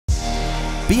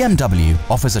BMW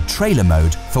offers a trailer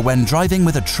mode for when driving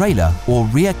with a trailer or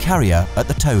rear carrier at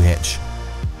the tow hitch.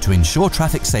 To ensure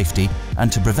traffic safety and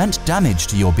to prevent damage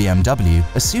to your BMW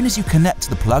as soon as you connect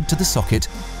the plug to the socket,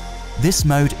 this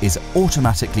mode is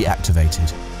automatically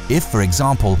activated. If, for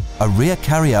example, a rear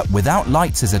carrier without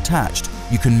lights is attached,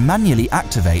 you can manually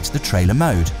activate the trailer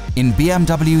mode. In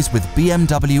BMWs with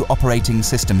BMW Operating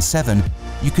System 7,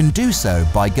 you can do so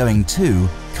by going to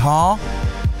Car,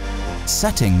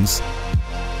 Settings,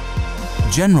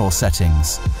 General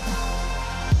Settings,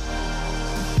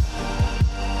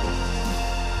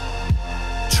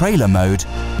 Trailer Mode,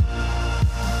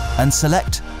 and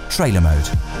select Trailer Mode.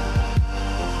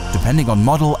 Depending on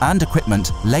model and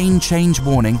equipment, lane change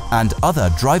warning and other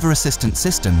driver assistance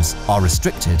systems are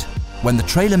restricted. When the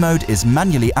trailer mode is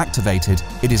manually activated,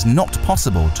 it is not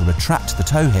possible to retract the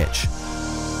tow hitch.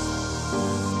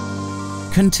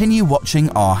 Continue watching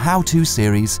our How-To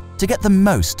series to get the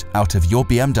most out of your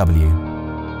BMW.